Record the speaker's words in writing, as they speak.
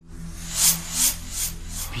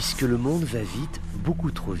Puisque le monde va vite, beaucoup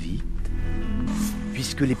trop vite,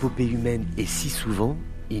 puisque l'épopée humaine est si souvent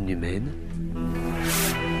inhumaine,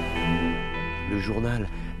 le journal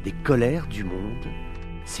des colères du monde,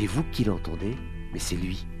 c'est vous qui l'entendez, mais c'est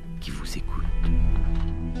lui qui vous écoute.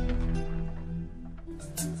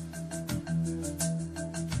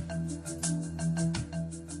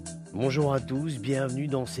 Bonjour à tous, bienvenue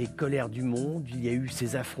dans ces colères du monde. Il y a eu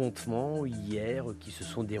ces affrontements hier qui se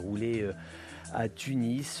sont déroulés à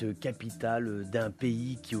Tunis, capitale d'un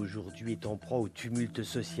pays qui aujourd'hui est en proie au tumulte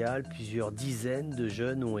social. Plusieurs dizaines de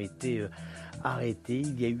jeunes ont été arrêtés.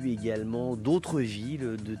 Il y a eu également d'autres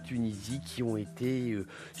villes de Tunisie qui ont été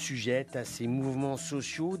sujettes à ces mouvements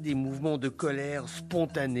sociaux, des mouvements de colère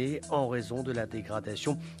spontanés en raison de la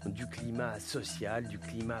dégradation du climat social, du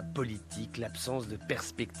climat politique, l'absence de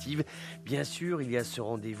perspective. Bien sûr, il y a ce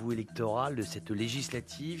rendez-vous électoral de cette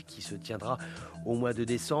législative qui se tiendra au mois de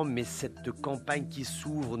décembre, mais cette campagne qui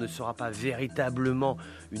s'ouvre ne sera pas véritablement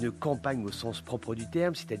une campagne au sens propre du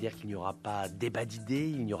terme, c'est-à-dire qu'il n'y aura pas débat d'idées,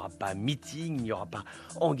 il n'y aura pas meeting, il n'y aura pas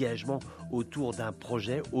engagement autour d'un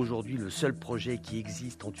projet. Aujourd'hui, le seul projet qui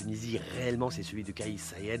existe en Tunisie réellement, c'est celui de Kais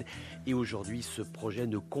Saied, et aujourd'hui, ce projet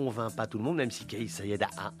ne convainc pas tout le monde, même si Kais Saied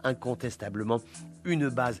a incontestablement une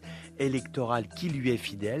base électorale qui lui est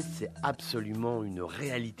fidèle. C'est absolument une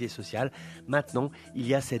réalité sociale. Maintenant, il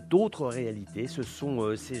y a cette autre réalité. Ce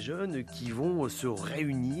sont ces jeunes qui vont se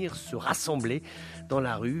réunir, se rassembler dans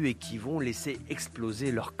la rue et qui vont laisser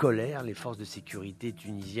exploser leur colère. Les forces de sécurité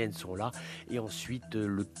tunisiennes sont là et ensuite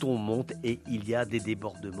le ton monte et il y a des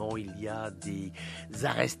débordements, il y a des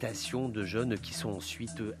arrestations de jeunes qui sont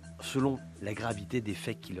ensuite, selon la gravité des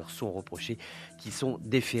faits qui leur sont reprochés, qui sont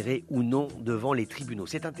déférés ou non devant les tribunaux.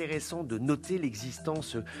 C'est intéressant de noter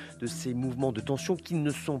l'existence de ces mouvements de tension qui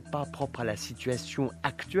ne sont pas propres à la situation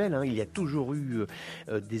actuelle. Il y a toujours eu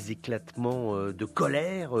des éclatements de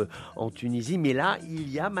colère en Tunisie, mais là, il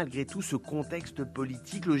y a malgré tout ce contexte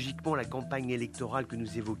politique. Logiquement, la campagne électorale que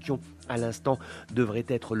nous évoquions à l'instant devrait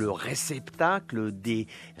être le réceptacle des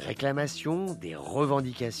réclamations, des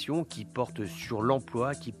revendications qui portent sur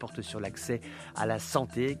l'emploi, qui portent sur l'accès à la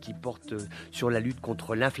santé, qui portent sur la lutte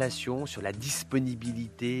contre l'inflation, sur la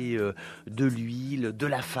disponibilité de l'huile, de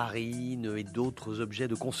la farine et d'autres objets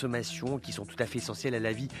de consommation qui sont tout à fait essentiels à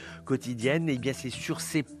la vie quotidienne. Et bien c'est sur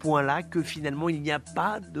ces points-là que finalement il n'y a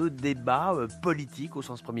pas de débat politique au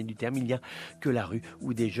sens premier du terme. Il n'y a que la rue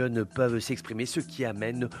où des jeunes peuvent s'exprimer, ce qui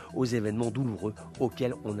amène aux événements douloureux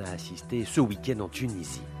auxquels on a assisté ce week-end en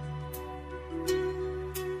Tunisie.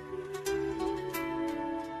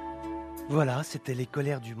 Voilà, c'était les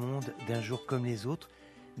colères du monde d'un jour comme les autres,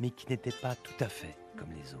 mais qui n'étaient pas tout à fait comme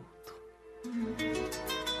les autres.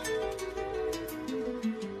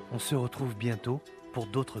 On se retrouve bientôt pour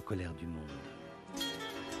d'autres colères du monde.